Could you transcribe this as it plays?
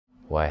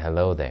Why,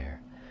 hello there.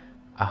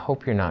 I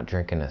hope you're not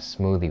drinking a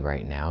smoothie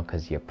right now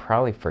because you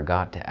probably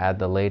forgot to add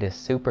the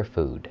latest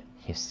superfood,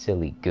 you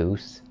silly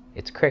goose.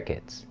 It's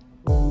crickets.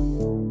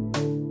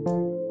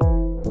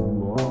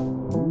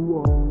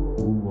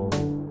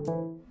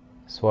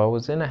 So I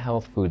was in a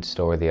health food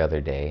store the other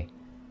day,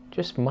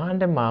 just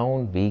minding my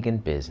own vegan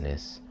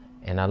business,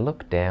 and I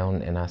look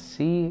down and I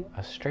see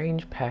a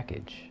strange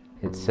package.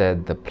 It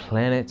said the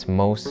planet's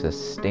most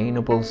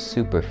sustainable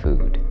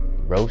superfood,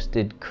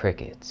 roasted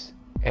crickets.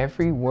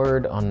 Every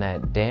word on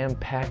that damn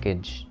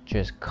package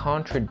just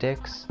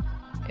contradicts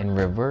and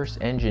reverse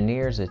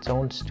engineers its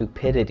own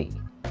stupidity.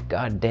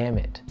 God damn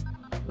it.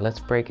 Let's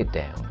break it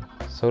down.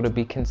 So to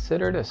be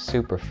considered a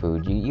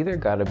superfood, you either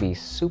gotta be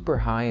super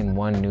high in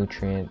one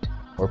nutrient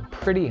or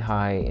pretty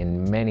high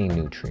in many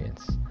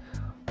nutrients.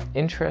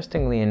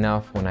 Interestingly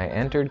enough, when I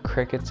entered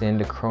crickets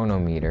into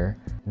Chronometer,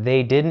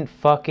 they didn't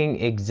fucking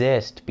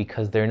exist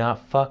because they're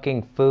not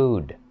fucking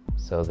food.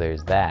 So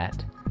there's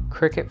that.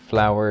 Cricket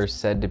flour is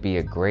said to be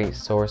a great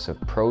source of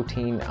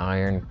protein,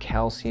 iron,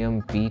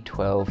 calcium,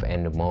 B12,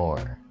 and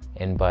more.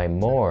 And by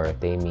more,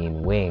 they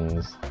mean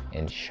wings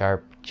and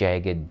sharp,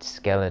 jagged,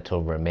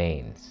 skeletal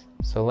remains.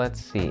 So let's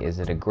see, is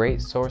it a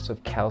great source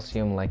of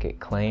calcium like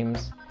it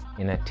claims?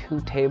 In a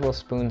 2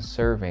 tablespoon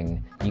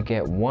serving, you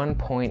get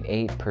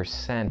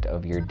 1.8%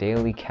 of your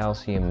daily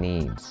calcium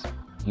needs.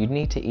 You'd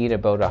need to eat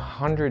about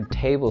 100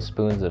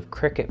 tablespoons of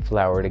cricket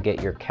flour to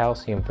get your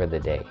calcium for the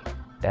day.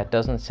 That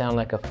doesn't sound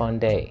like a fun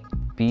day.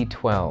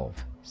 B12,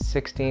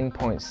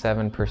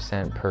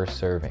 16.7% per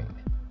serving.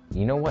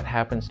 You know what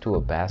happens to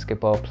a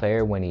basketball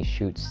player when he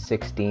shoots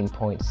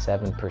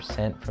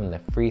 16.7% from the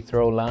free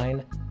throw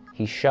line?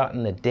 He's shot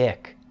in the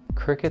dick.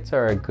 Crickets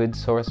are a good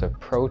source of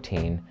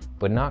protein,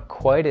 but not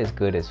quite as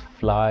good as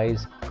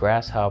flies,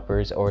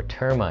 grasshoppers, or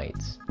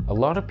termites. A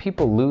lot of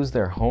people lose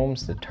their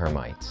homes to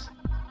termites.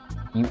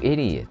 You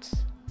idiots,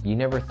 you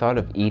never thought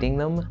of eating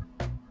them?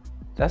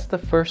 That's the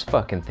first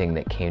fucking thing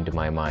that came to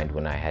my mind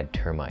when I had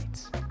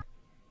termites.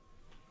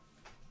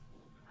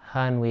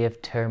 Hon, we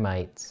have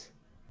termites.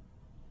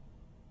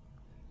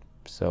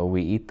 So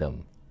we eat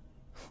them.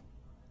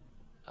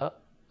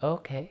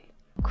 Okay.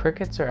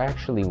 Crickets are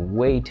actually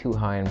way too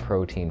high in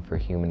protein for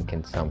human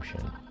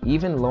consumption.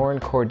 Even Lauren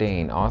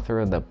Cordain, author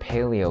of the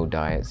Paleo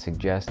Diet,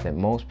 suggests that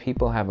most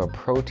people have a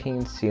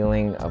protein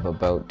ceiling of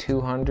about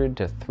 200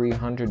 to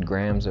 300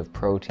 grams of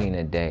protein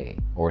a day,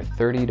 or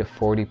 30 to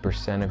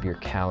 40% of your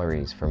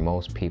calories for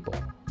most people.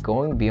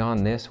 Going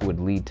beyond this would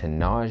lead to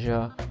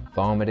nausea,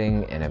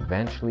 vomiting, and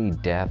eventually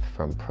death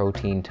from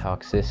protein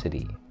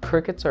toxicity.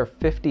 Crickets are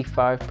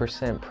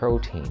 55%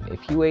 protein.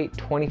 If you ate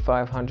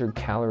 2,500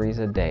 calories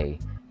a day,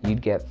 you'd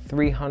get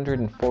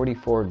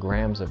 344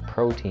 grams of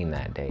protein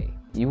that day.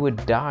 You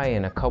would die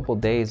in a couple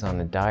days on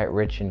a diet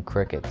rich in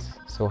crickets.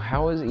 So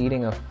how is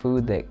eating a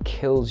food that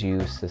kills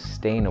you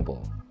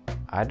sustainable?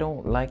 I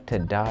don't like to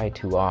die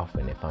too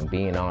often, if I'm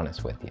being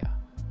honest with you.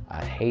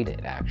 I hate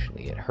it,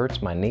 actually. It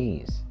hurts my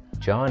knees.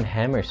 John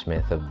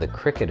Hammersmith of the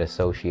Cricket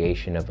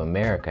Association of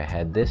America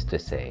had this to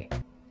say: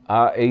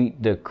 I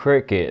ate the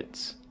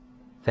crickets.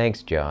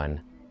 Thanks, John.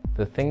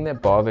 The thing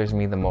that bothers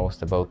me the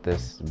most about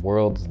this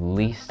world's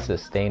least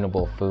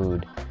sustainable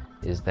food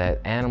is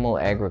that animal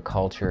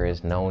agriculture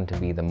is known to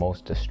be the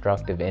most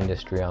destructive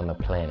industry on the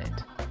planet.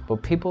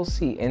 But people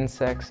see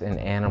insects and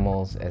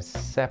animals as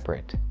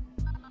separate.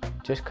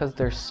 Just because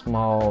they're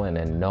small and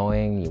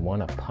annoying, you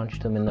want to punch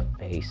them in the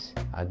face.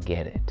 I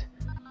get it.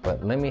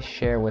 But let me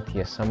share with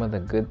you some of the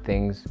good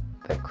things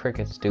that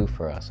crickets do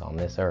for us on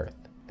this earth.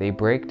 They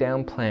break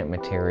down plant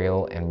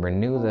material and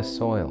renew the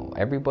soil.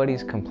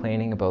 Everybody's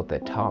complaining about the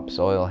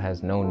topsoil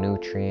has no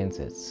nutrients,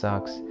 it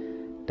sucks.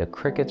 The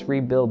crickets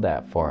rebuild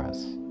that for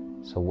us.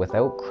 So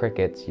without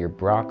crickets, your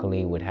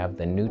broccoli would have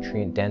the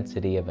nutrient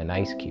density of an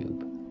ice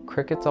cube.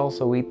 Crickets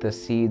also eat the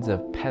seeds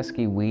of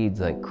pesky weeds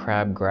like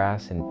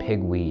crabgrass and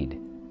pigweed.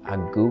 I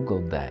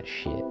googled that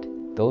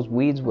shit. Those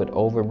weeds would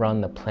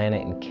overrun the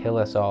planet and kill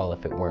us all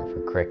if it weren't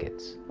for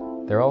crickets.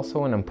 They're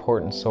also an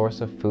important source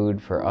of food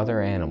for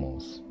other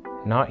animals.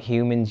 Not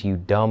humans, you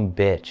dumb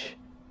bitch.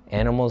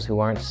 Animals who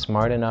aren't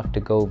smart enough to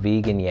go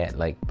vegan yet,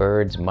 like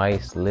birds,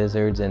 mice,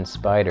 lizards, and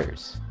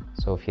spiders.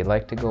 So if you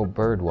like to go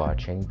bird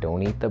watching,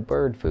 don't eat the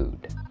bird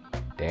food.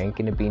 There ain't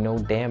gonna be no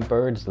damn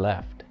birds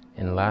left.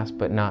 And last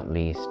but not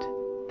least,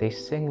 they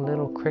sing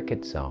little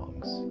cricket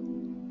songs.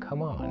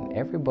 Come on,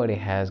 everybody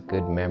has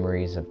good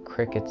memories of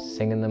crickets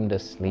singing them to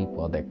sleep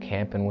while they're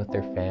camping with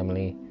their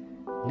family.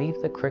 Leave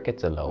the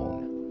crickets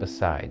alone.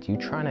 Besides, you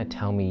trying to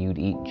tell me you'd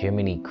eat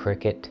Jiminy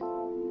Cricket?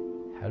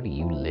 How do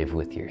you live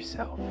with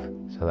yourself?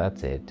 So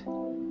that's it.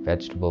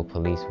 Vegetable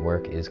police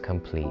work is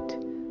complete.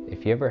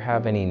 If you ever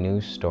have any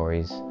news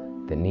stories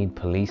that need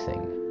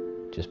policing,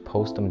 just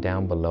post them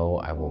down below.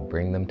 I will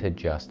bring them to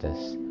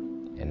justice.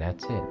 And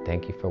that's it.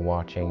 Thank you for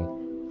watching.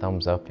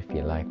 Thumbs up if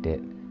you liked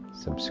it.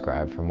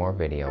 Subscribe for more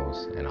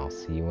videos, and I'll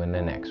see you in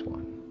the next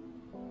one.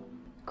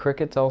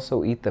 Crickets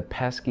also eat the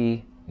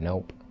pesky,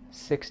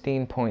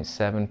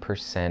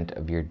 16.7%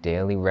 of your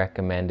daily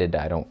recommended,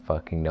 I don't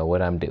fucking know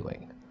what I'm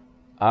doing.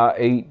 I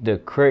ate the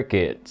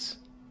crickets.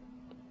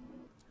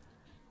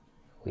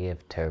 We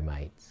have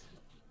termites.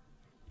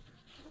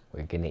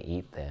 We're gonna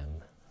eat them.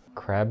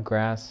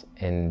 Crabgrass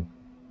and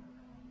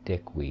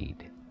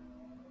dickweed.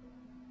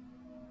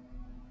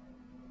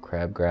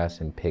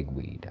 Crabgrass and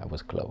pigweed. I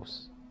was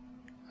close.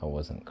 I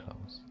wasn't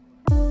close.